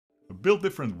Build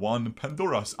Different 1,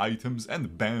 Pandora's Items,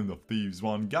 and Band of Thieves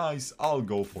 1. Guys, I'll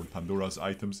go for Pandora's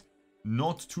Items.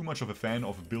 Not too much of a fan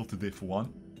of Build Diff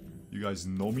 1. You guys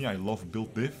know me, I love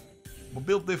Build Diff. But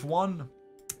Build Diff 1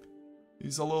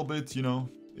 is a little bit, you know,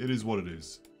 it is what it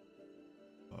is.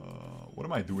 What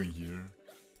am I doing here?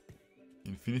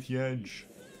 Infinity Edge?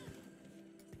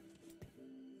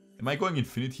 Am I going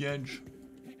Infinity Edge?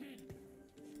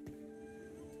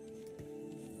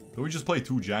 Do we just play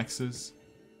 2 Jaxes?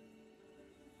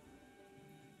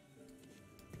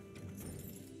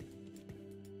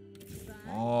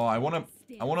 Oh, I wanna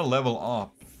level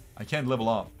up. I can't level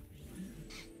up.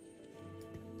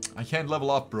 I can't level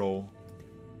up, bro.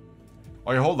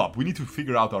 Okay, hold up. We need to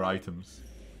figure out our items.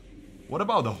 What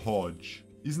about a Hodge?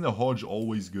 Isn't a Hodge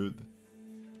always good?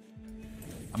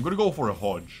 I'm gonna go for a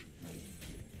Hodge.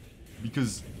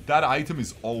 Because that item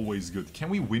is always good. Can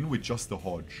we win with just the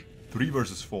Hodge? 3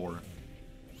 versus 4.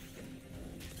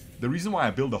 The reason why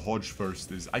I build a Hodge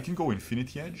first is I can go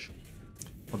Infinity Edge.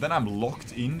 But then I'm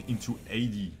locked into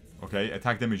AD. Okay,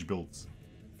 attack damage builds.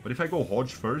 But if I go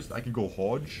Hodge first, I can go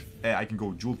Hodge. I can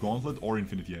go Jeweled Gauntlet or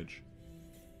Infinity Edge.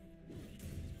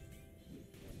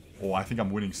 Oh, I think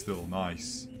I'm winning still.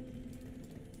 Nice.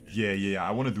 Yeah,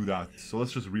 I want to do that. So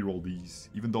let's just reroll these.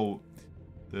 Even though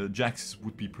the Jax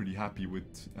would be pretty happy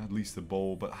with at least a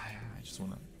bow. But I just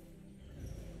want to...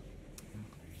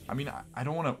 I mean, I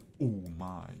don't want to... Oh,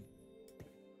 my.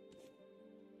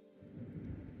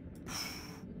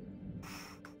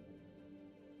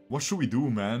 What should we do,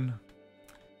 man?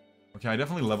 Okay, I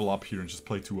definitely level up here and just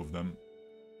play 2 of them.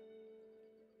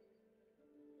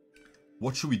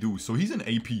 What should we do? So he's an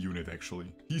AP unit,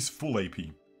 actually. He's full AP.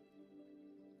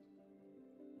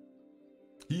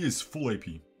 He is full AP.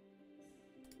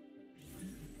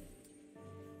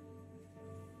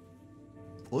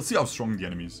 Let's see how strong the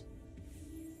enemy is.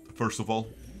 First of all.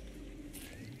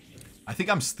 I think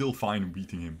I'm still fine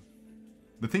beating him.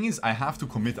 The thing is, I have to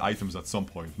commit items at some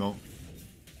point, no?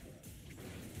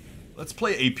 Let's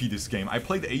play AP this game. I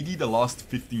played AD the last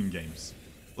 15 games.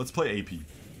 Let's play AP.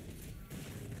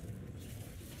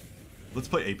 Let's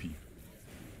play AP.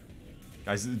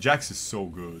 Guys, Jax is so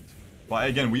good. But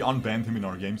again, we unbanned him in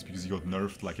our games because he got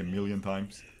nerfed like a million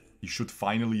times. He should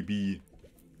finally be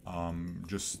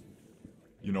just,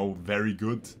 you know, very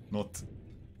good. Not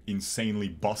insanely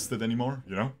busted anymore,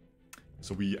 you know?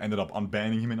 So we ended up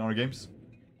unbanning him in our games.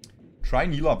 Try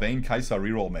Nila, Vayne, Kai'Sa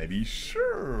reroll maybe.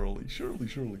 Surely.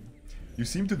 You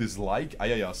seem to dislike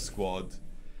Anima Squad.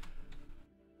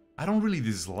 I don't really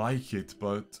dislike it,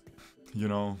 but, you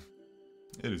know,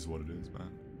 it is what it is, man.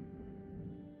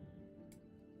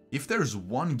 If there's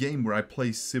one game where I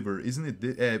play Sivir, isn't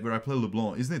it where I play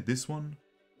LeBlanc, isn't it this one?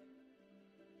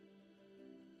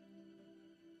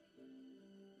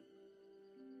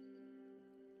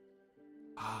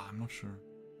 I'm not sure.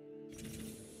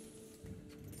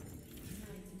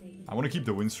 I want to keep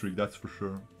the win streak, that's for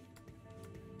sure.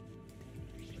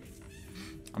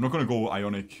 I'm not gonna go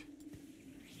Ionic.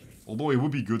 Although it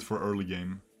would be good for early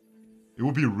game. It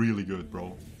would be really good,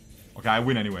 bro. Okay, I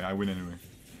win anyway.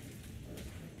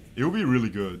 It would be really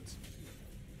good.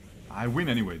 I win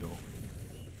anyway, though.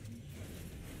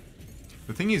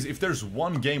 The thing is, if there's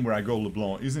one game where I go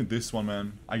LeBlanc, isn't it this one,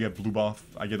 man? I get blue buff.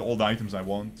 I get all the items I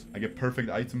want. I get perfect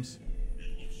items.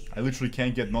 I literally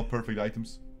can't get not perfect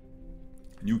items.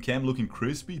 New cam looking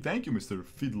crispy. Thank you, Mr.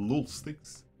 Fiddle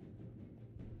Sticks.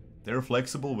 They're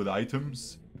flexible with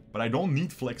items. But I don't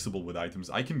need flexible with items.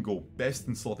 I can go best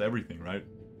in slot everything, right?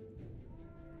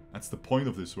 That's the point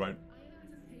of this, right?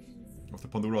 Of the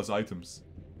Pandora's items.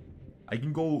 I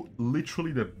can go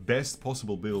literally the best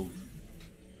possible build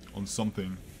on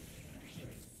something.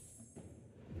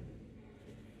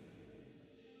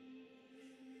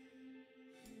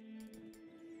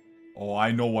 Oh,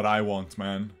 I know what I want,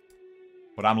 man.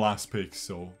 But I'm last pick,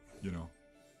 so, you know.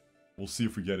 We'll see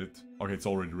if we get it. Okay, it's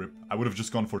already ripped. I would have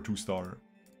just gone for 2-star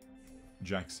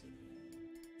Jax.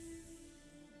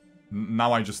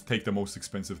 Now I just take the most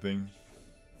expensive thing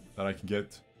that I can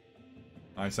get.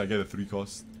 Nice, I get a 3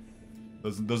 cost.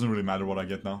 Doesn't really matter what I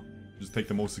get now. Just take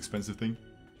the most expensive thing.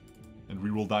 And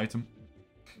reroll the item.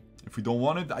 If we don't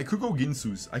want it, I could go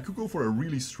Ginsu's. I could go for a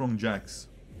really strong Jax.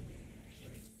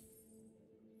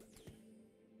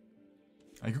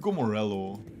 I could go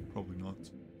Morello. Probably not.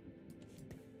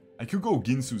 I could go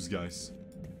Ginsu's, guys.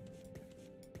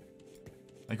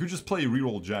 I could just play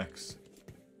reroll Jax.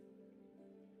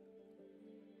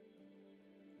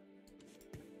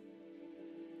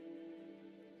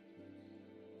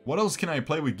 What else can I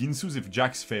play with Ginsu's if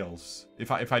Jax fails?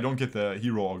 If I don't get the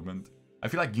hero augment. I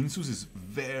feel like Ginsu's is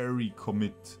very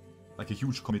like a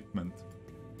huge commitment.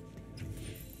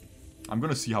 I'm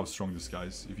gonna see how strong this guy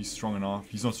is. If he's strong enough.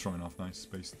 He's not strong enough. Nice.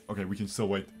 Spaced. Okay, we can still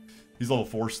wait. He's level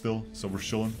 4 still, so we're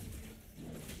chilling.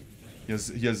 He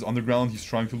has underground. He's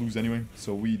trying to lose anyway,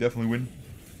 so we definitely win.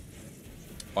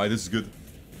 Alright, this is good.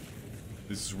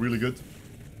 This is really good.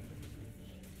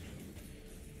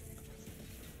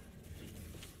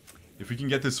 If we can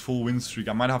get this full win streak,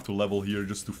 I might have to level here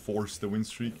just to force the win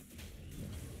streak.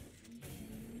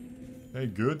 Hey,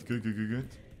 good.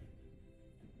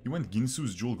 He went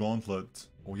Ginsu's Jewel Gauntlet.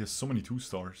 Oh, he has so many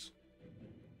 2-stars.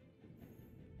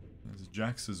 There's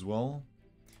Jax as well.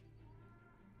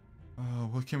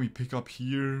 What can we pick up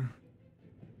here?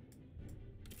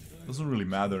 Doesn't really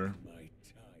matter.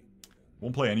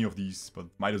 Won't play any of these, but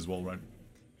might as well, right?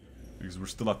 Because we're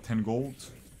still at 10 gold.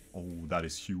 Oh, that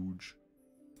is huge.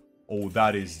 Oh,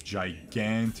 that is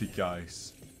gigantic,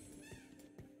 guys.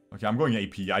 Okay, I'm going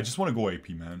AP. I just want to go AP,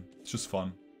 man. It's just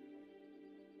fun.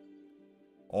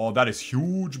 Oh, that is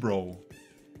huge, bro.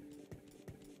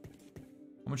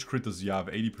 How much crit does he have?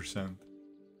 80%.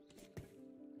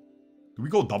 Do we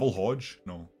go double Hodge?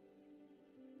 No.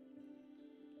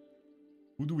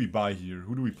 Who do we buy here?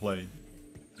 Who do we play?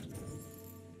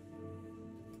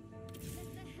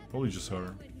 Probably just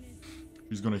her.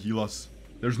 She's gonna heal us.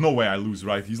 There's no way I lose,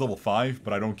 right? He's level 5,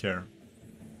 but I don't care.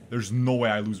 There's no way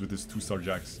I lose with this 2-star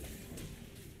Jax.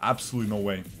 Absolutely no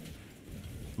way.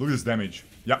 Look at this damage.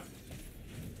 Yep.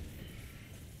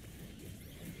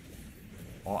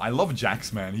 Oh, I love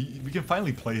Jax, man. We can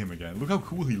finally play him again. Look how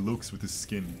cool he looks with his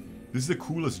skin. This is the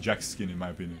coolest Jax skin, in my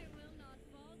opinion.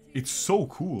 It's so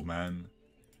cool, man.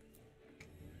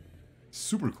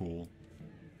 Super cool.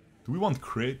 Do we want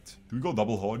crit? Do we go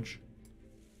double Hodge?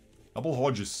 Double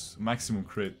Hodge is maximum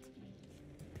crit.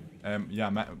 Yeah,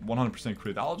 100%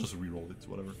 crit. I'll just reroll it,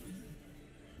 whatever.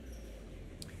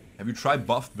 Have you tried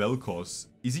buffed Vel'Koz?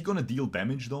 Is he gonna deal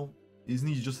damage, though? Isn't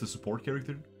he just a support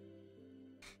character?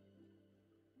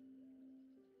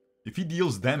 If he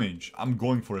deals damage, I'm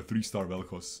going for a 3-star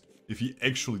Vel'Koz. If he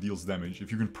actually deals damage,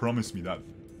 if you can promise me that.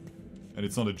 And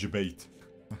it's not a debate.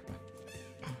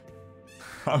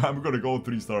 I'm gonna go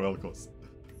 3-star Vel'Koz.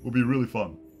 Will be really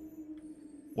fun.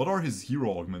 What are his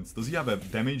hero augments? Does he have a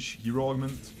damage hero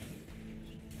augment?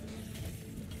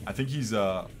 I think he's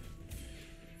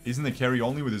isn't a carry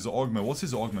only with his augment. What's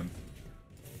his augment?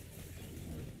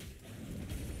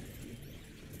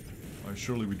 Oh,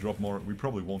 surely we drop more. We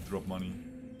probably won't drop money.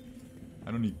 I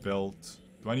don't need belt.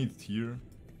 Do I need tier?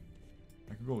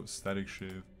 I could go static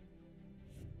shift.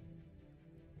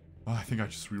 Oh, I think I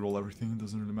just reroll everything. It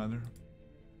doesn't really matter.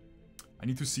 I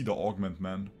need to see the augment,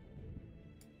 man.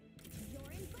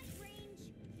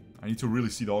 I need to really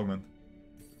see the augment.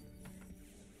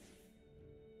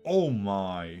 Oh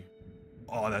my.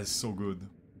 Oh, that is so good.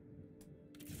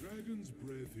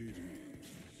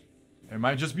 It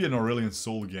might just be an Aurelion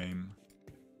Soul game.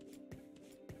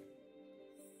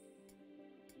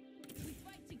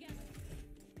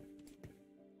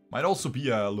 Might also be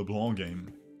a LeBlanc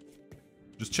game.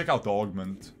 Just check out the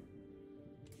augment.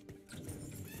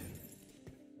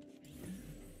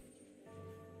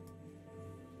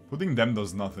 Putting them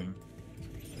does nothing.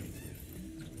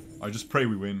 I just pray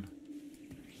we win.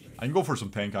 I can go for some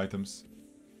tank items.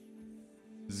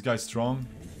 Is this guy strong?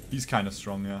 He's kind of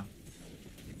strong, yeah.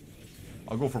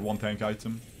 I'll go for one tank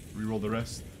item. Reroll the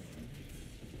rest.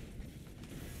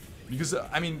 Because,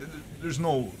 I mean, there's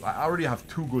no... I already have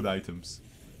 2 good items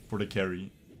for the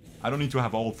carry. I don't need to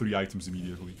have all 3 items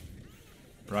immediately.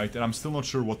 Right? And I'm still not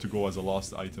sure what to go as a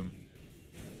last item.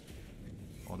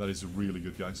 Oh, that is really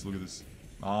good, guys. Look at this.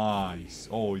 Nice.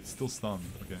 Oh, it's still stunned.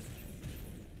 Okay.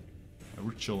 Yeah,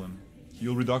 we're chilling.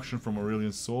 Heal reduction from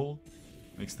Aurelion Soul.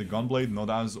 Makes the Gunblade not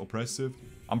as oppressive.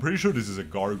 I'm pretty sure this is a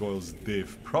Gargoyle's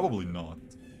diff. Probably not.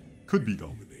 Could be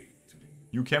though.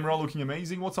 New camera looking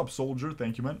amazing. What's up, Soldier?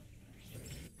 Thank you, man.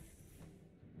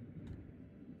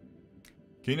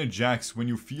 Gain a Jax. When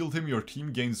you field him, your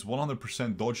team gains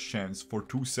 100% dodge chance for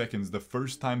 2 seconds the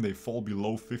first time they fall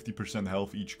below 50%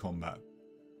 health each combat.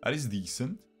 That is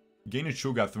decent. Gain a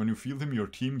Cho'Gath. When you field him, your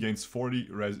team gains 40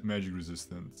 magic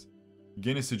resistance.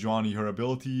 Gain a Sejuani, her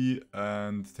ability,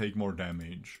 and take more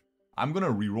damage. I'm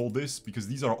gonna reroll this because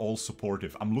these are all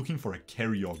supportive. I'm looking for a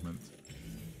carry augment.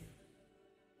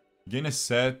 Gain a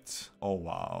set. Oh,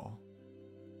 wow.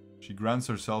 She grants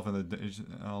herself and the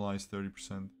allies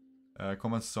 30%.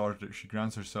 Combat start. She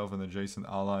grants herself and adjacent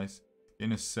allies.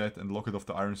 Gain a set and Locket of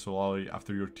the Iron Soul ally.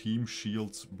 After your team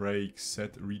shields break,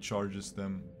 set recharges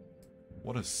them.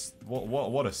 What a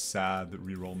sad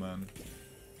reroll, man.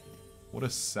 What a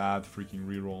sad freaking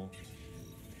reroll.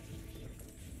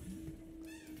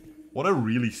 What a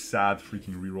really sad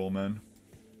freaking reroll, man.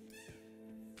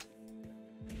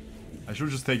 I should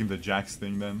have just taken the Jax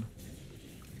thing then.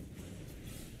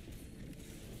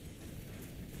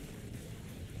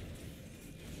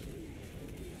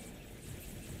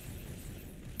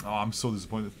 Oh, I'm so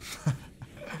disappointed.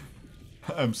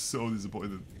 I'm so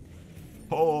disappointed.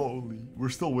 Holy. We're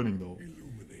still winning though.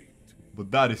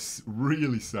 But that is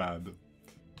really sad.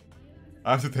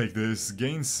 I have to take this.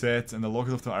 Gain set and the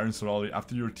Locket of the Iron Sorority.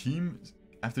 After your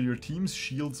team's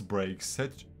shields break,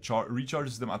 set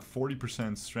recharges them at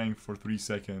 40% strength for 3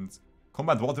 seconds.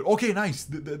 Combat water. Okay, nice.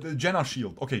 The Jenna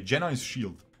shield. Okay, Jenna is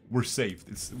shield. We're saved.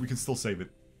 We can still save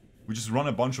it. We just run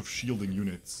a bunch of shielding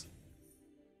units.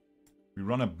 We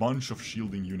run a bunch of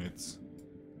shielding units.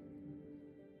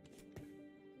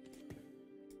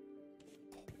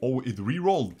 Oh, it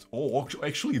re-rolled. Oh,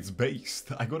 actually it's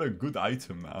based. I got a good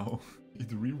item now.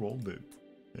 It re-rolled it.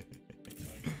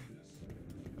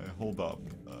 Hold up.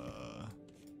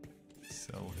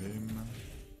 Sell him.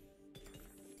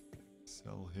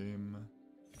 Sell him.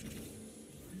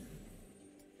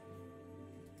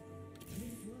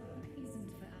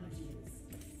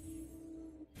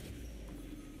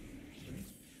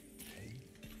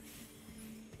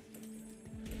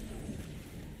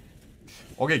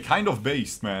 Okay, kind of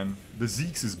based, man. The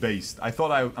Zeeks is based. I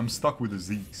thought I'm stuck with the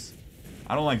Zeeks.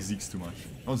 I don't like Zeeks too much.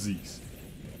 Not Zeeks.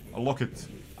 A Locket.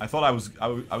 I thought I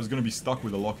was gonna be stuck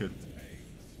with a Locket.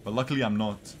 But luckily I'm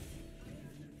not.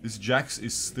 This Jax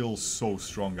is still so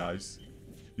strong, guys.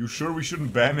 You sure we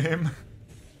shouldn't ban him?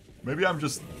 Maybe I'm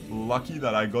just lucky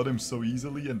that I got him so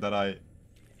easily and that I...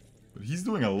 But he's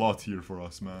doing a lot here for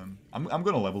us, man. I'm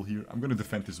gonna level here. I'm gonna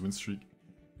defend this win streak.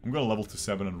 I'm gonna level to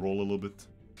 7 and roll a little bit.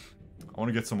 I want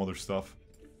to get some other stuff.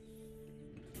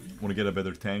 I want to get a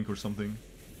better tank or something.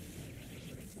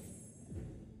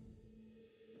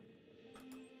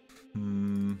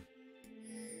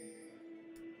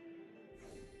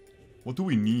 What do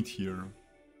we need here?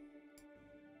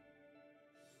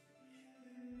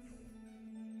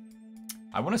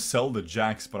 I want to sell the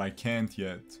Jax, but I can't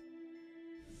yet.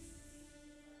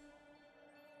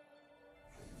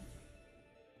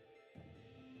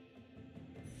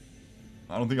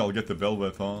 I don't think I'll get the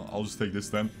Velvet, huh? I'll just take this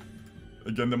then.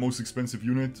 Again, the most expensive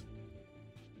unit.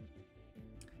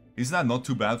 Isn't that not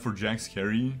too bad for Jax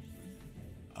carry?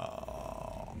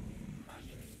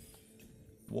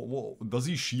 Does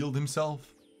he shield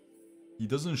himself? He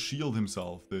doesn't shield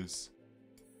himself, this.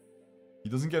 He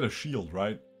doesn't get a shield,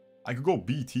 right? I could go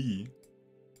BT,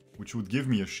 which would give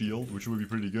me a shield, which would be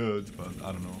pretty good, but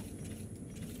I don't know.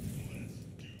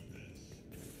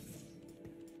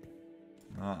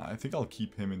 I think I'll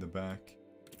keep him in the back.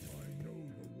 I know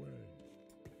the way.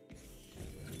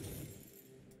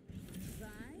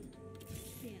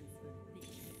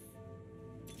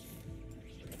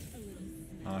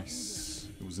 Nice.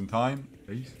 It was in time.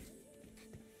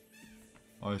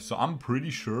 Alright, so I'm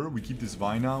pretty sure we keep this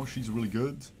Vi now. She's really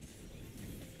good.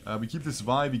 We keep this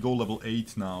Vi, we go level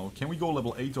 8 now. Can we go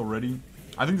level 8 already?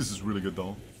 I think this is really good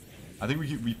though. I think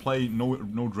we play no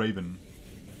Draven.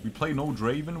 We play no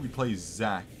Draven, we play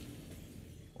Zac.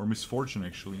 Or Misfortune,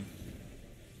 actually.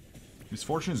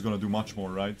 Misfortune is gonna do much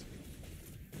more, right?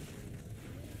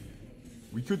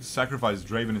 We could sacrifice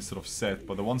Draven instead of Set,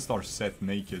 but the 1-star Set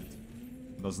naked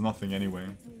does nothing anyway.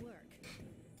 And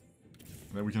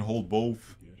then we can hold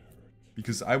both.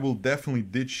 Because I will definitely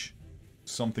ditch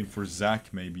something for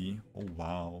Zac, maybe. Oh,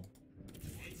 wow.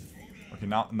 Okay,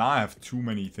 now I have too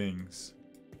many things.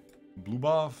 Blue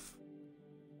buff.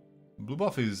 Blue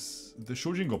buff is... The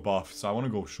Shojin got buffed, so I want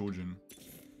to go Shojin.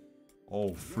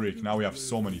 Oh, frick. Now we have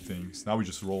so many things. Now we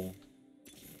just roll.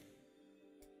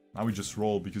 Now we just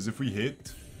roll, because if we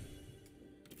hit...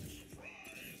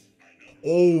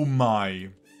 Oh my...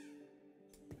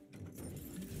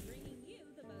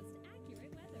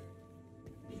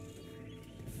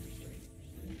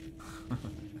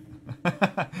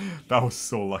 That was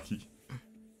so lucky.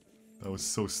 That was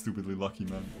so stupidly lucky,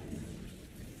 man.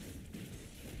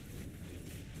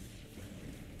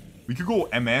 We could go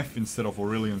MF instead of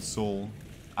Aurelion Sol.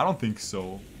 I don't think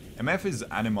so. MF is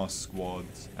Anima Squad.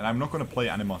 And I'm not gonna play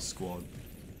Anima Squad.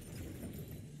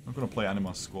 I'm not gonna play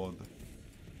Anima Squad.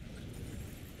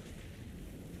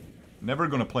 Never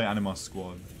gonna play Anima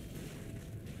Squad.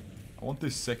 I want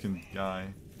this second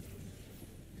guy.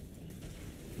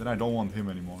 Then I don't want him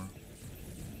anymore.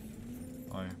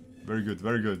 Oh, yeah. Very good,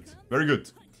 very good, very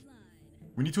good.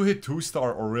 We need to hit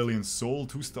 2-star Aurelion Sol,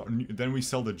 2-star. Then we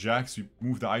sell the Jax, we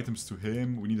move the items to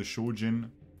him. We need a Shojin.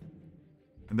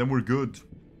 And then we're good.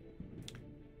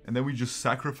 And then we just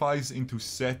sacrifice into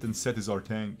Set, and Set is our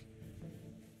tank.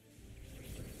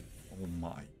 Oh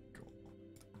my god.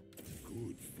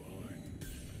 Good find.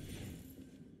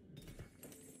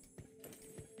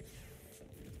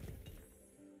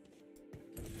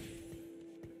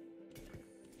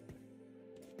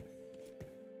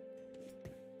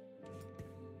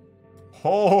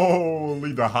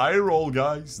 Holy, the high roll,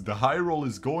 guys. The high roll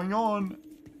is going on.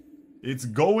 It's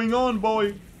going on,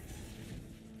 boy.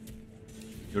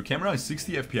 Your camera is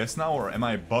 60 FPS now, or am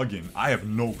I bugging? I have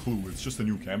no clue. It's just a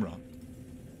new camera.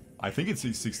 I think it's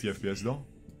 60 FPS, though.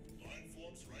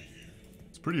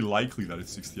 It's pretty likely that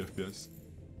it's 60 FPS.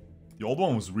 The old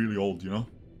one was really old, you know?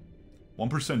 1%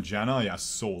 Janna, yeah,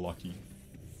 so lucky.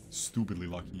 Stupidly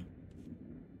lucky.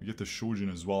 We get the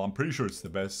Shojin as well. I'm pretty sure it's the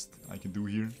best I can do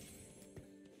here.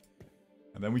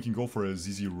 And then we can go for a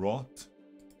ZZ Rot.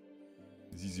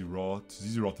 ZZ Rot.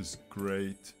 ZZ Rot is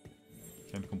great.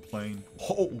 Can't complain.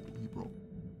 Holy, bro.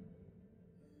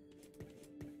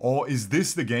 Oh, is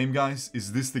this the game, guys?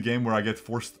 Is this the game where I get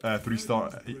 3-star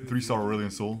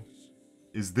Aurelion Soul?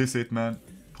 Is this it, man?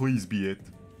 Please be it.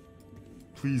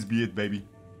 Please be it, baby.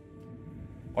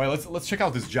 Alright, let's check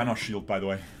out this Janna shield, by the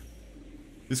way.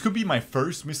 This could be my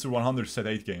first Mr. 100 set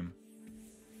 8 game.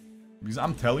 Because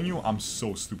I'm telling you, I'm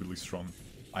so stupidly strong.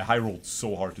 I high rolled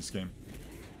so hard this game.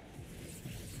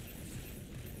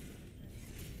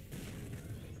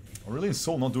 Aurelion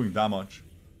Soul not doing that much.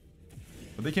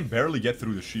 But they can barely get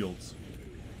through the shields.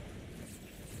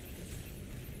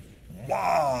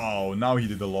 Wow, now he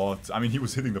did a lot. I mean, he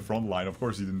was hitting the front line. Of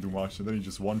course he didn't do much. And then he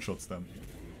just one-shots them.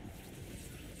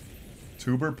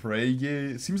 Tuber,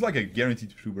 Prey, seems like a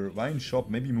guaranteed tuber. Vayne shop,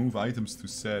 maybe move items to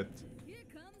set.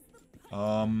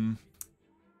 The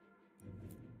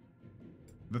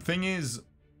thing is,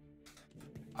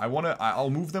 I'll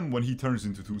move them when he turns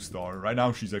into 2-star. Right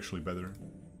now she's actually better.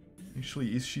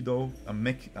 Actually, is she though? I'm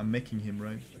meching him,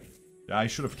 right? Yeah, I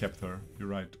should have kept her. You're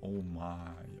right. Oh my,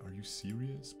 are you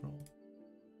serious, bro?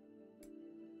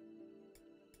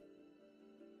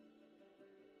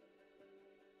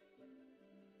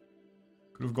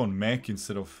 Could have gone mech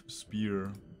instead of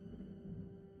spear.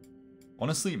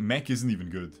 Honestly, mech isn't even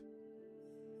good.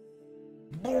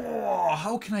 Oh,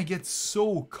 how can I get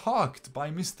so cocked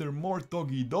by Mr. Mort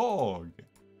Doggy Dog?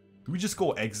 Do we just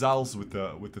go exiles with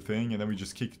the thing and then we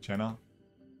just kick Janna?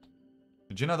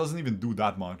 Janna doesn't even do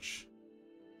that much.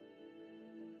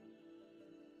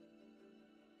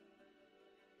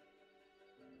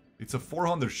 It's a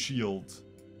 400 shield.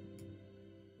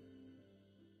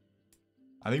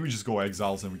 I think we just go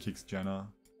exiles and we kick Janna.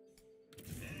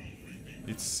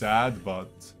 It's sad,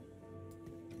 but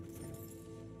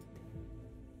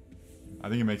I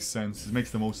think it makes sense. It makes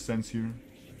the most sense here.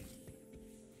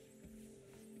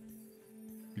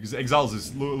 Because exiles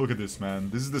is... Look at this, man.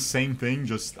 This is the same thing,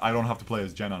 just I don't have to play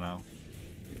as Janna now.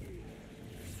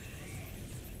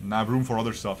 And I have room for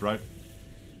other stuff, right?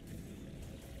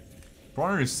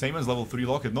 Brawler is same as level 3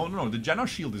 Locket. No. The Janna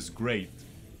shield is great.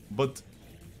 But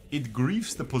it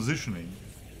griefs the positioning.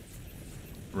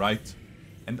 Right?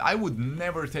 And I would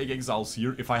never take exiles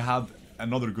here if I had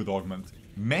another good augment.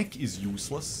 Mech is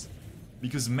useless.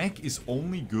 Because mech is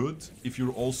only good if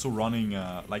you're also running,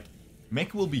 like...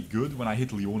 Mech will be good when I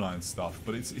hit Leona and stuff,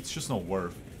 but it's just not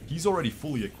worth. He's already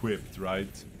fully equipped,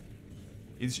 right?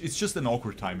 It's just an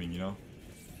awkward timing, you know?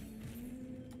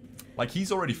 Like, he's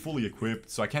already fully equipped,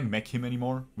 so I can't mech him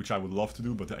anymore, which I would love to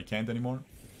do, but I can't anymore.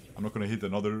 I'm not gonna hit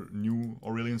another new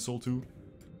Aurelion Soul too.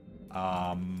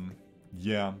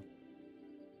 Yeah.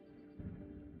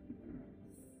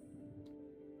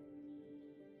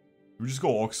 We just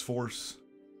go Ox Force.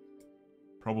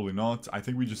 Probably not. I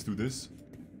think we just do this.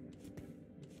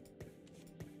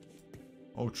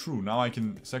 Oh, true. Now I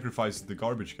can sacrifice the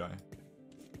garbage guy.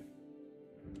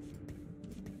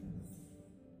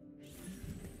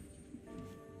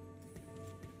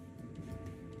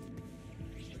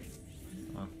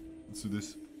 Let's do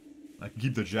this. I can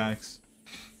keep the Jax.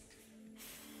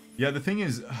 Yeah, the thing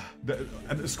is,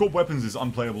 and scope weapons is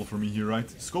unplayable for me here, right?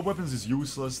 Scope weapons is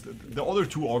useless. The other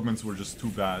two augments were just too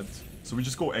bad. So we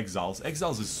just go exiles.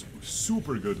 Exiles is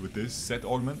super good with this set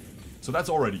augment. So that's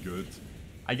already good.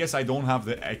 I guess I don't have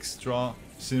the extra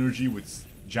synergy with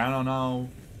Janna now,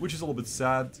 which is a little bit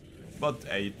sad, but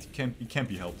hey, it can't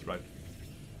be helped, right?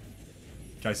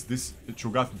 Guys, this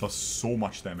Cho'Gath does so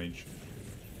much damage.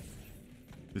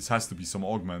 This has to be some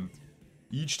augment.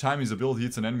 Each time his ability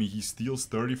hits an enemy, he steals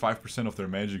 35% of their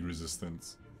magic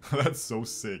resistance. That's so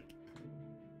sick.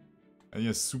 And he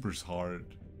has supers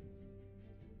hard.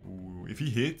 Ooh, if he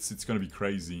hits, it's gonna be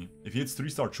crazy. If he hits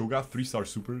 3-star Cho'Gath, 3-star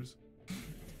supers,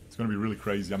 it's gonna be really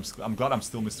crazy. I'm glad I'm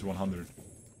still Mr. 100.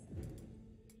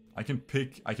 I can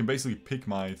basically pick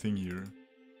my thing here.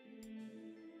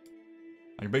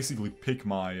 I can basically pick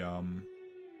my,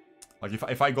 like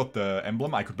if I got the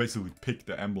emblem, I could basically pick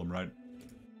the emblem, right?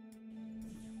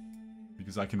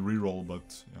 Because I can reroll,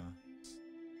 but yeah.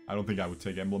 I don't think I would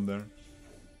take emblem there.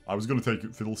 I was gonna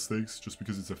take Fiddlesticks, just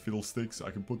because it's a Fiddlesticks.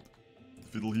 I can put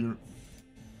Fiddle here.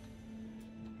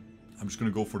 I'm just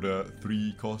gonna go for the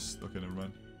 3 cost. Okay, never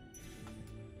mind.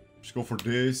 Just go for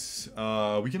this.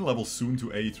 We can level soon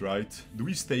to 8, right? Do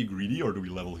we stay greedy or do we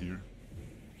level here?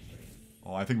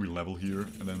 Oh, I think we level here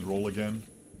and then roll again.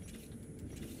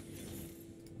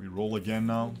 We roll again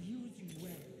now.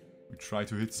 We try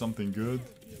to hit something good.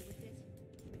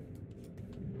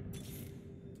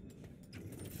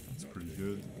 That's pretty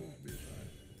good.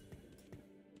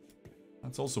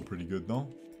 That's also pretty good, no?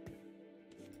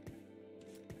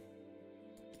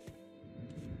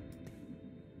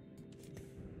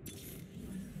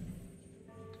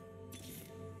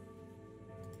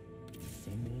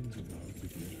 Someone's about to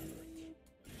get hurt.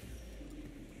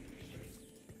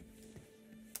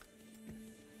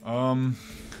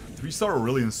 3-star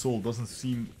Aurelion Soul doesn't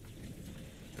seem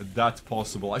that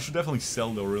possible. I should definitely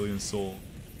sell the Aurelion Soul.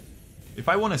 If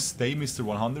I want to stay Mr.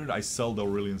 100, I sell the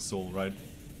Aurelion Soul, right?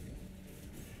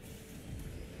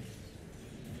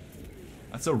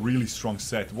 That's a really strong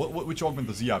set. Which augment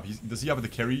does he have? Does he have the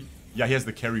carry? Yeah, he has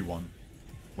the carry one.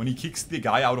 When he kicks the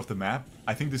guy out of the map,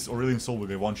 I think this Aurelion Soul will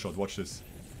get one-shot. Watch this.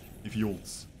 If he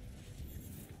ults.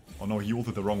 Oh no, he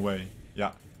ulted the wrong way.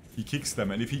 Yeah. He kicks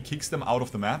them, and if he kicks them out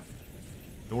of the map,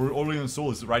 the Aurelion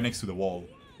Soul is right next to the wall.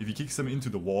 If he kicks them into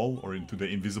the wall, or into the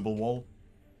invisible wall,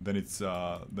 then it's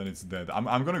dead.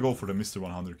 I'm gonna go for the Mr.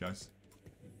 100, guys.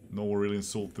 No Aurelion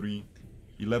Soul 3.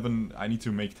 11, I need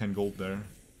to make 10 gold there.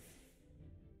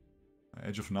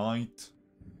 Edge of Night.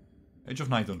 Edge of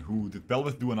Night on who? Did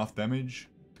Belveth do enough damage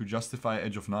to justify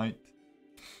Edge of Night?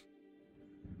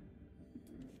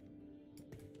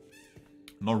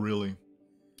 Not really.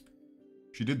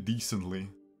 She did decently.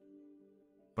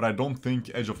 But I don't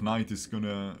think Edge of Night is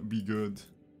gonna be good.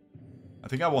 I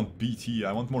think I want BT.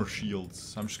 I want more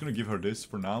shields. I'm just gonna give her this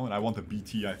for now. And I want a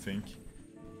BT, I think.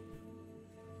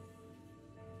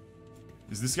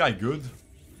 Is this guy good?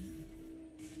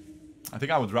 I think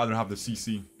I would rather have the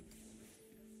CC.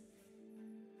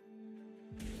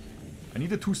 I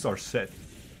need a 2-star set.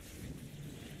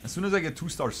 As soon as I get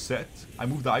 2-star set, I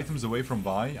move the items away from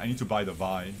Vi. I need to buy the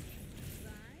Vi.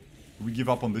 Do we give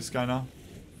up on this guy now?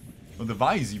 No, the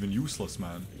Vi is even useless,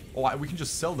 man. Oh, we can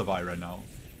just sell the Vi right now.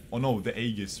 Oh no, the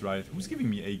Aegis, right? Who's giving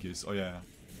me Aegis? Oh yeah.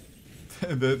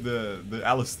 the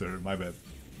Alistair, my bad.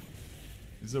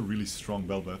 This is a really strong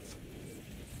Belveth.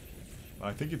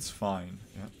 I think it's fine,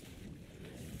 yeah.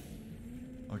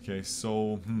 Okay,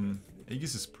 so,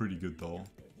 Aegis is pretty good though.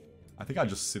 I think I'll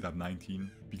just sit at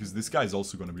 19, because this guy is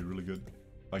also going to be really good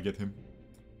if I get him.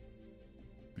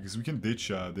 Because we can ditch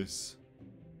this.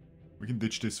 We can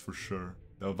ditch this for sure.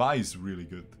 The Vi is really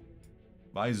good.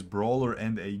 Vi is Brawler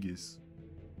and Aegis.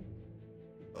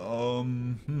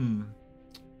 And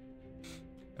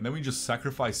then we just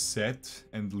sacrifice Set,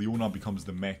 and Leona becomes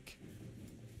the mech.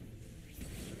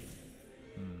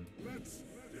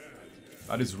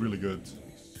 That is really good.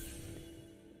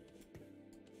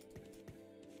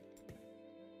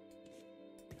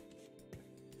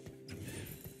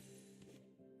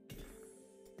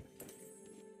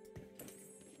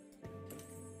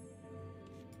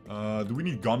 Do we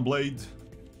need Gunblade?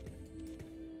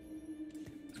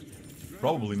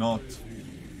 Probably not.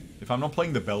 If I'm not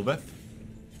playing the Belveth,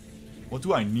 what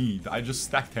do I need? I just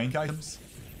stack tank items?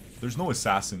 There's no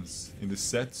assassins in this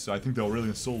set, so I think the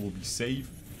Aurelion Soul will be safe.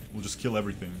 We'll just kill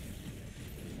everything.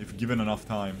 If given enough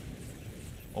time.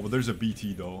 Oh, but there's a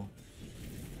BT though.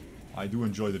 I do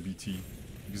enjoy the BT.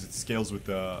 Because it scales with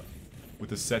the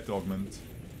set augment.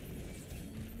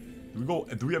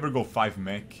 Do we ever go 5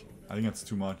 mech? I think that's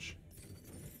too much.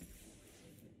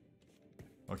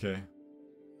 Okay.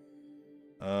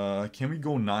 Can we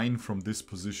go 9 from this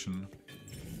position?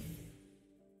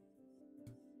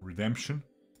 Redemption?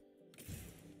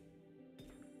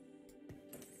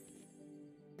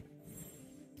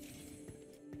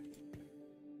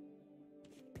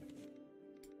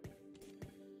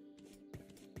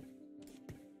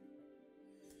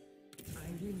 I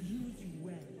will use you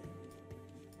well.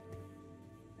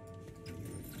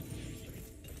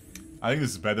 I think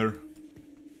this is better.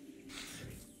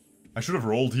 I should have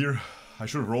rolled here. I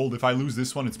should have rolled. If I lose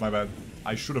this one, it's my bad.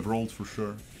 I should have rolled for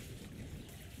sure.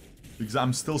 Because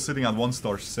I'm still sitting at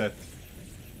 1-star set.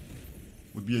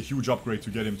 Would be a huge upgrade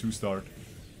to get him 2-star.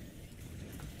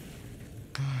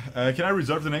 Can I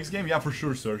reserve the next game? Yeah, for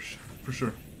sure, Serge. For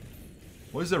sure.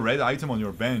 What is the red item on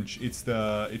your bench? It's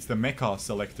the mecha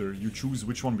selector. You choose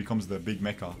which one becomes the big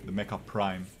mecha. The MECHA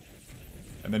PRIME.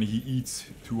 And then he eats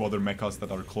 2 other mechas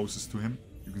that are closest to him.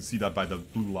 You can see that by the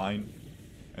blue line.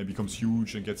 And it becomes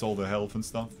huge and gets all the health and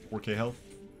stuff. 4k health.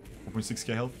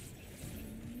 4.6k health.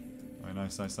 Alright,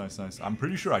 nice, nice, nice, nice. I'm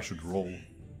pretty sure I should roll.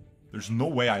 There's no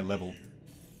way I level.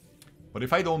 But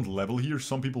if I don't level here,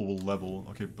 some people will level.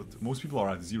 Okay, but most people are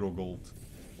at 0 gold.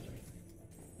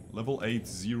 Level 8,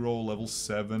 0, level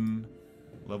 7,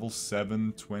 level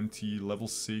 7, 20, level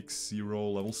 6, 0,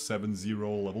 level 7,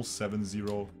 0, level 7,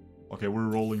 0. Okay, we're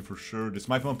rolling for sure. This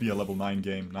might not be a level 9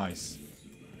 game. Nice.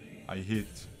 I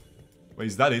hit. Wait,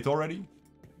 is that it already?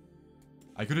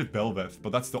 I could hit Belveth,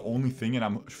 but that's the only thing, and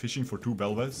I'm fishing for 2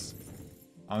 Belveths.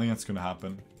 I don't think that's gonna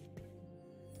happen.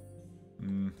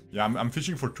 Yeah, I'm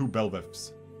fishing for 2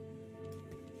 Belveths.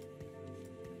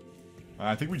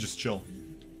 I think we just chill.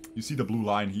 You see the blue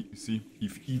line, he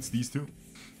eats these 2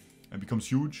 and becomes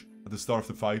huge at the start of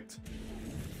the fight.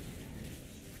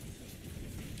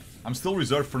 I'm still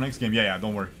reserved for next game. Yeah,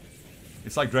 don't worry.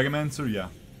 It's like Dragomancer, yeah.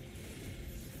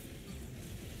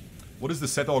 What is the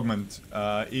set augment?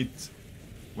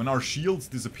 When our shields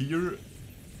disappear,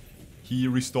 he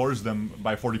restores them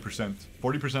by 40%.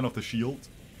 40% of the shield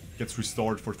gets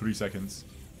restored for 3 seconds.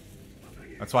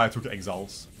 That's why I took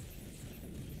Exiles.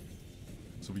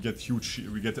 So we get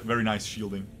we get very nice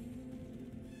shielding.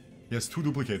 He has 2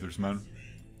 duplicators, man.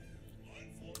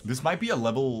 This might be a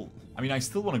level... I mean, I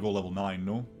still want to go level 9,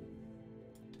 no?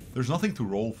 There's nothing to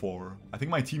roll for. I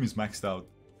think my team is maxed out.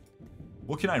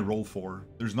 What can I roll for?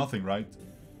 There's nothing, right?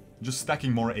 Just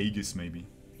stacking more Aegis, maybe.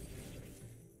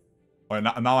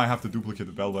 Alright, now I have to duplicate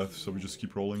the Belveth, so we just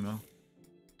keep rolling now.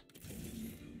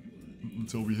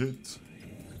 Until we hit.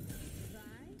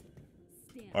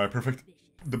 Alright, perfect.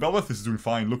 The Belveth is doing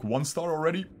fine. Look, 1 star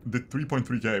already. Did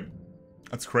 3.3k.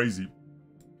 That's crazy.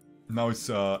 Now it's,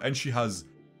 and she has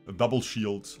a double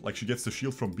shield. Like, she gets the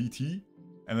shield from BT,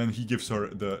 and then he gives her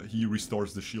he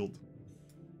restores the shield.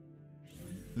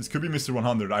 This could be Mr.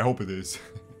 100. I hope it is.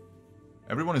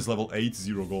 Everyone is level 8,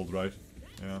 0 gold, right?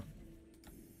 Yeah.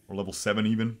 Or level 7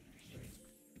 even.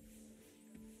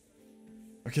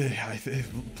 Okay,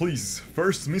 please.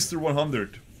 First Mr.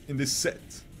 100 in this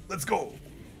set. Let's go.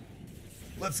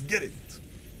 Let's get it.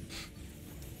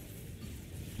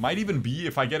 Might even be,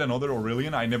 if I get another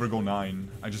Aurelian, I never go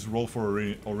 9. I just roll for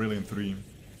Aurelian 3.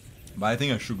 But I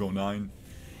think I should go 9.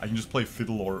 I can just play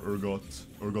Fiddle or Urgot.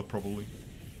 Urgot probably.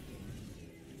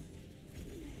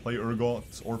 Play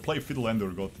Urgot, or play Fiddle and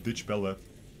Urgot. Ditch Belveth.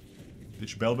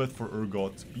 Ditch Belveth for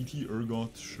Urgot. BT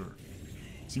Urgot, sure.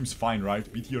 Seems fine,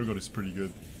 right? BT Urgot is pretty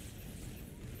good.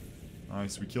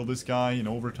 Nice, we kill this guy in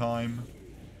overtime.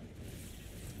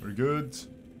 Very good.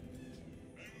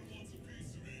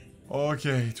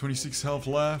 Okay, 26 health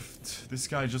left. This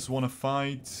guy just won a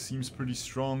fight. Seems pretty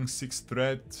strong. 6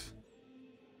 threat.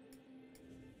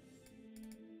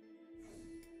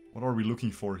 What are we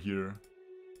looking for here?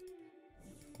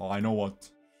 Oh, I know what.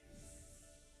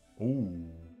 Oh.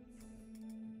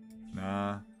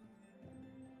 Nah.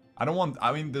 I don't want...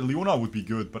 I mean, the Leona would be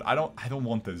good, but I don't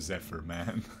want the Zephyr,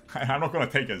 man. I'm not gonna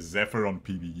take a Zephyr on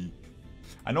PvE.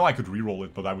 I know I could reroll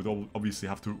it, but I would obviously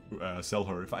have to sell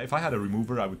her. If I had a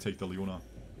remover, I would take the Leona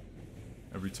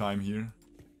every time here.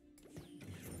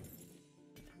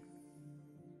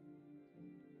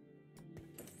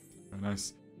 Very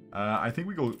nice. I think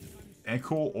we go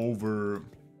Echo over...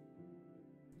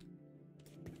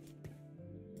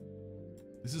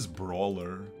 This is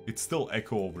Brawler. It's still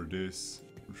Echo over this,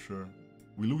 for sure.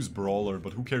 We lose Brawler,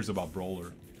 but who cares about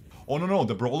Brawler? Oh, no,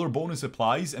 the Brawler bonus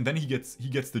applies, and then he gets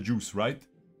the juice, right?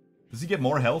 Does he get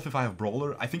more health if I have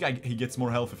Brawler? I think he gets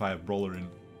more health if I have Brawler in.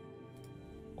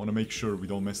 I want to make sure we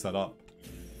don't mess that up.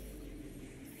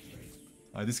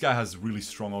 This guy has really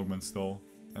strong augments, though.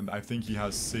 And I think he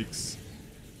has 6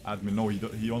 admin. No,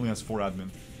 he only has 4 admin.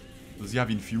 Does he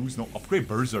have Infuse? No. Upgrade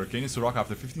Berserk. Gain a Soraka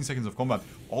after 15 seconds of combat.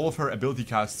 All of her ability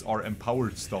casts are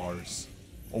empowered stars.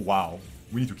 Oh, wow.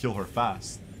 We need to kill her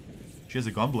fast. She has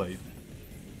a Gunblade.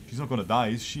 She's not gonna die,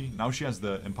 is she? Now she has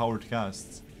the empowered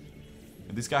casts.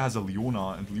 And this guy has a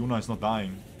Leona, and Leona is not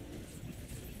dying.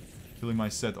 Killing my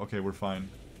set. Okay, we're fine.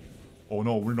 Oh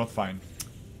no, we're not fine.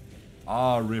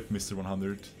 Ah, rip, Mr.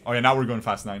 100. Oh yeah, now we're going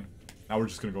fast 9. Now we're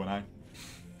just gonna go 9.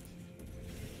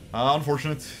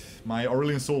 Unfortunate. My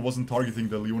Aurelian Soul wasn't targeting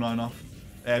the Leona enough.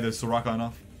 The Soraka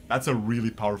enough. That's a really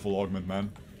powerful augment,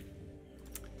 man.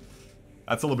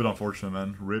 That's a little bit unfortunate,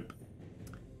 man. Rip.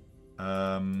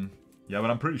 Yeah, but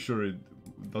I'm pretty sure it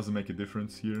doesn't make a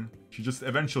difference here. She just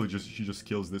eventually she just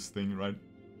kills this thing, right?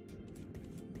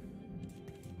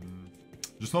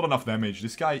 Just not enough damage.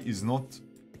 This guy is not...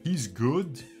 He's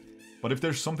good, but if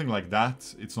there's something like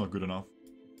that, it's not good enough.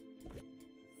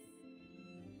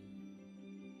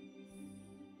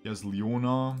 He has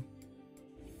Leona.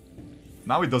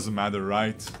 Now it doesn't matter,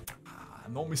 right?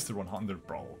 No Mr. 100,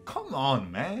 bro. Come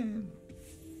on, man.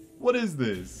 What is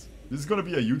this? This is gonna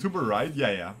be a YouTuber, right?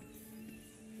 Yeah.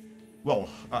 Well,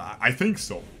 I think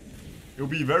so. It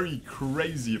would be very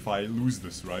crazy if I lose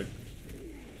this, right?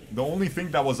 The only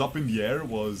thing that was up in the air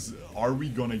was, are we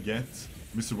gonna get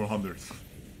Mr. 100?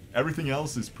 Everything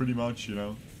else is pretty much, you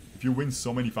know, if you win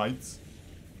so many fights,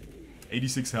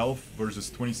 86 health versus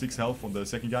 26 health on the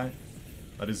second guy,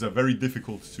 that is very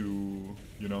difficult to,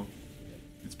 you know,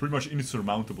 it's pretty much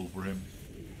insurmountable for him.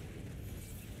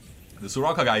 The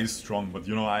Soraka guy is strong, but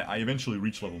you know, I eventually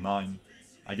reach level 9.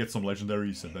 I get some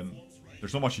legendaries and then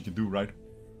there's not much he can do, right?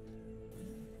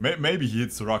 Maybe he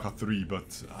hits Soraka 3,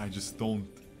 but I just don't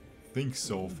think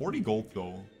so. 40 gold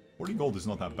though. 40 gold is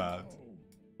not that bad.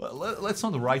 Let's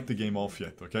not write the game off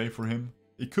yet, okay, for him.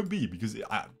 It could be, because,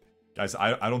 guys,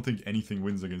 I don't think anything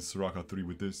wins against Soraka 3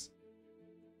 with this.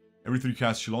 Every 3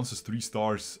 casts, she launches 3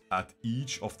 stars at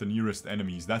each of the nearest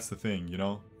enemies. That's the thing, you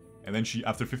know? And then she,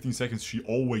 after 15 seconds, she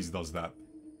always does that.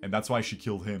 And that's why she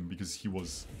killed him, because he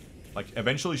was... Like,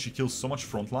 eventually she kills so much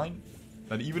frontline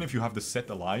that even if you have the set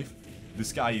alive,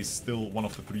 this guy is still one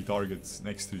of the 3 targets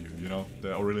next to you, you know? The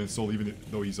Aurelion Soul, even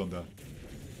though he's on the...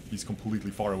 He's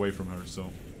completely far away from her,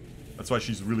 so... That's why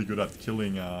she's really good at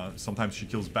killing, sometimes she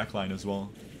kills backline as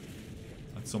well.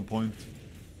 At some point.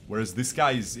 Whereas this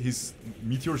guy, his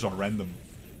meteors are random.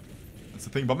 That's the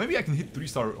thing, but maybe I can hit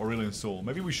 3-star Aurelion Soul.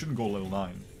 Maybe we shouldn't go level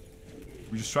 9.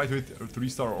 We just try to hit a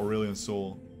 3-star Aurelion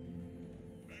Soul.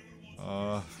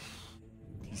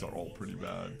 These are all pretty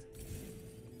bad.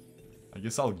 I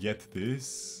guess I'll get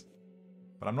this.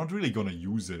 But I'm not really gonna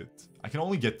use it. I can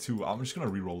only get 2. I'm just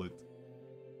gonna reroll it.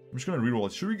 I'm just gonna reroll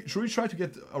it. Should we try to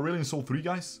get Aurelion Soul 3,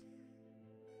 guys?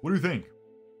 What do you think?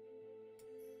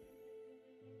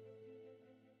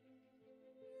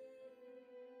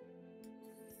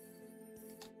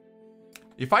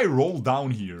 If I roll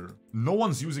down here, no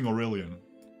one's using Aurelion.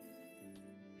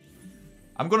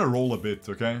 I'm gonna roll a bit,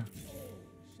 okay?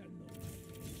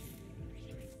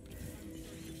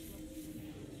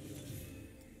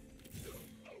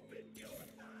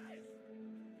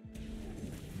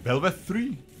 Belveth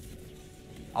 3?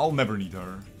 I'll never need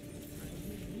her.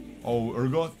 Oh,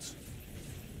 Urgot?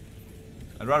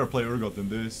 I'd rather play Urgot than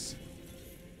this.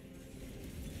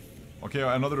 Okay,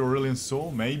 another Aurelion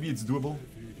Soul. Maybe it's doable.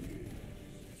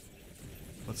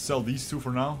 Let's sell these 2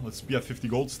 for now. Let's be at 50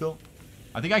 gold still.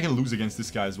 I think I can lose against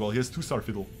this guy as well. He has 2-star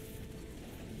Fiddle.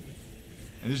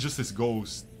 And it's just this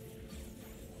ghost.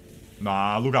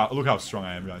 Nah, look how strong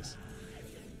I am, guys.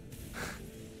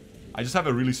 I just have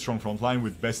a really strong front line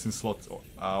with best in slot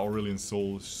Aurelion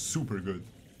Soul. Super good.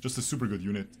 Just a super good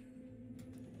unit.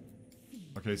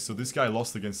 Okay, so this guy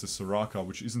lost against the Soraka,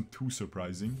 which isn't too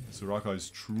surprising. Soraka is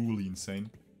truly insane.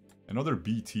 Another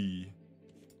BT.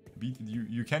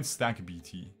 You can't stack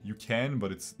BT. You can,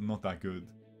 but it's not that good.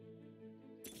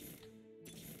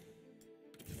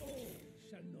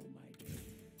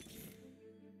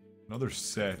 Another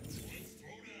set.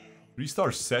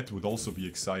 3-star set would also be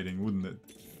exciting, wouldn't it?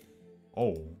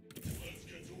 Oh.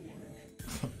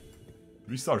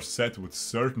 3-star set would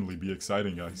certainly be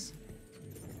exciting, guys.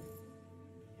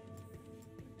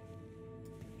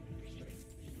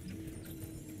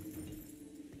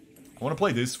 I want to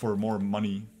play this for more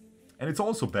money. And it's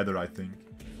also better, I think.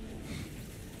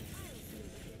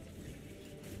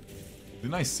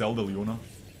 Didn't I sell the Leona?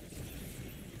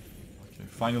 Okay,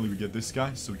 finally we get this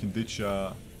guy, so we can ditch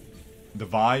the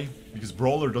Vi. Because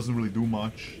Brawler doesn't really do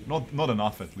much. Not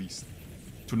enough, at least.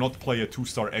 To not play a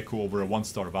 2-star Echo over a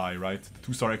 1-star Vi, right?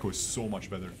 The 2-star Echo is so much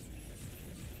better.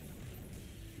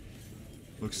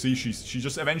 Look, see, she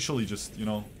just eventually just, you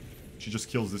know... She just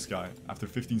kills this guy after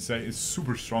 15 seconds. It's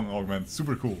super strong augment,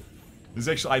 super cool. This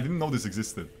actually, I didn't know this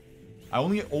existed. I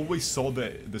always saw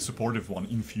the supportive one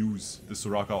infuse the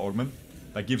Soraka augment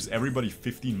that gives everybody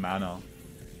 15 mana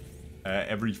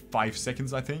every 5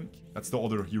 seconds, I think. That's the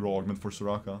other hero augment for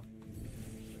Soraka.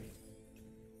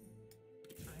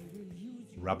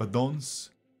 Rabadons.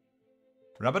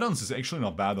 Rabadons is actually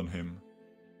not bad on him.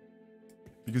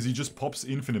 Because he just pops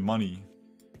infinite money.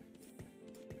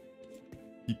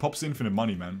 He pops infinite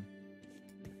money, man.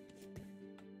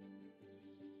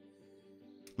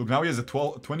 Look, now he has a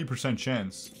 20%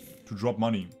 chance to drop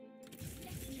money.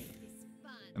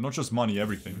 And not just money,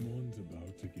 everything. Someone's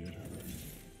about to get hurt.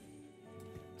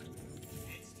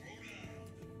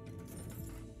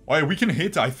 Oh yeah, we can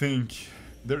hit, I think.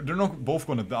 They're not both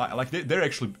gonna die. Like, they're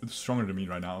actually stronger than me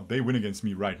right now. They win against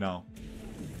me right now.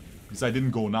 Because I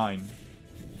didn't go 9.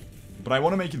 But I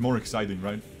want to make it more exciting,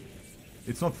 right?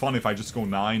 It's not fun if I just go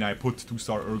 9, I put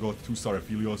 2-star Urgot, 2-star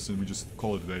Aphelios, and we just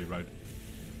call it a day, right?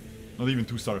 Not even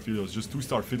 2-star Aphelios, just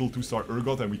 2-star Fiddle, 2-star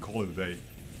Urgot, and we call it a day.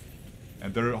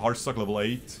 And they're Heartstock level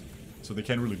 8, so they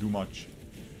can't really do much.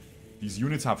 These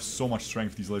units have so much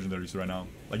strength, these legendaries right now.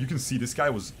 Like, you can see this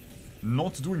guy was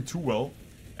not doing too well.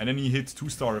 And then he hit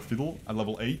 2-star Fiddle at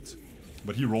level 8.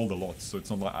 But he rolled a lot, so it's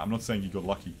not like, I'm not saying he got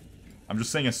lucky. I'm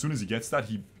just saying as soon as he gets that,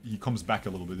 he comes back a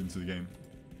little bit into the game.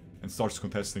 And starts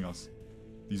contesting us.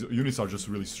 These units are just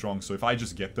really strong, so if I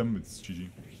just get them, it's GG.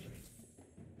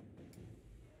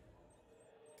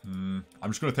 I'm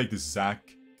just gonna take this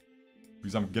Zac.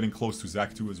 Because I'm getting close to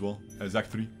Zac 2 as well. Zac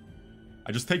 3.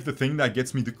 I just take the thing that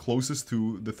gets me the closest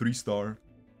to the 3-star.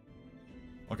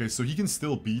 Okay, so he can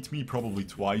still beat me probably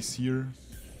twice here.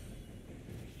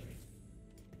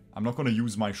 I'm not gonna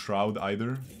use my Shroud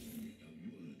either.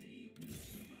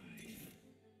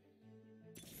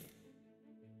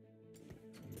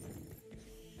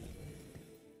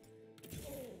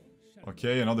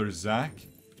 Okay, another Zac.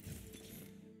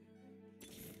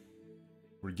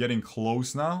 We're getting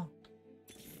close now.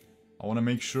 I want to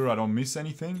make sure I don't miss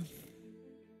anything.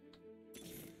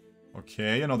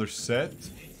 Okay, another set.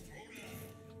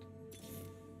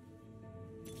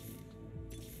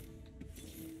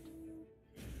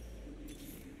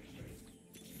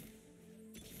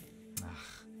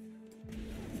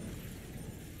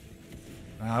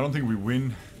 I don't think we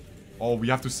win. Oh, we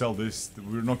have to sell this.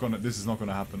 We're not gonna. This is not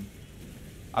gonna happen.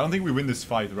 I don't think we win this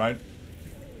fight, right?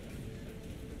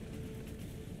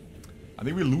 I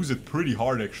think we lose it pretty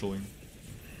hard, actually.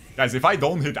 Guys, if I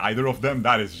don't hit either of them,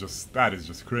 that is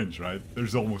just cringe, right?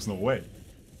 There's almost no way.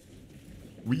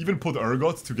 We even put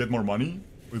Urgot to get more money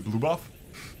with blue buff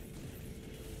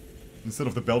instead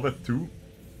of the Belvet too.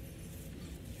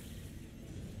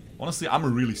 Honestly,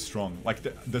 I'm really strong. Like,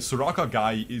 the Soraka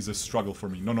guy is a struggle for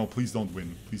me. No, no, please don't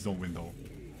win. Please don't win, though.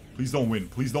 Please don't win.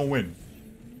 Please don't win.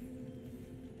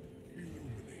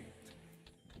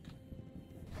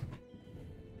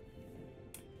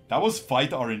 That was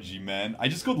fight RNG, man. I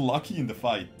just got lucky in the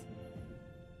fight.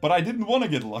 But I didn't want to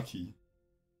get lucky.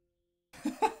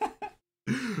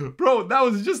 Bro, that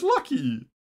was just lucky.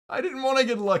 I didn't want to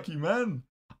get lucky, man.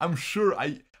 I'm sure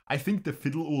I think the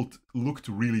Fiddle ult looked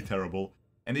really terrible.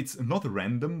 And it's not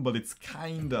random, but it's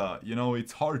kinda, you know,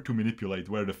 it's hard to manipulate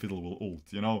where the Fiddle will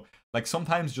ult, you know? Like,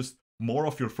 sometimes just more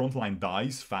of your front line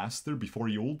dies faster before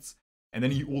he ults, and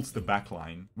then he ults the back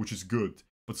line, which is good.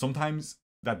 But sometimes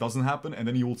that doesn't happen, and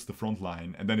then he ults the front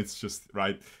line, and then it's just,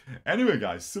 right? Anyway,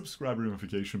 guys, subscribe and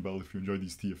notification bell if you enjoy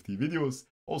these TFT videos.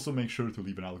 Also, make sure to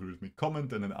leave an algorithmic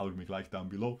comment and an algorithmic like down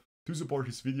below to support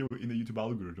this video in the YouTube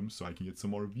algorithm so I can get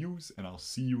some more views, and I'll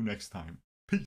see you next time.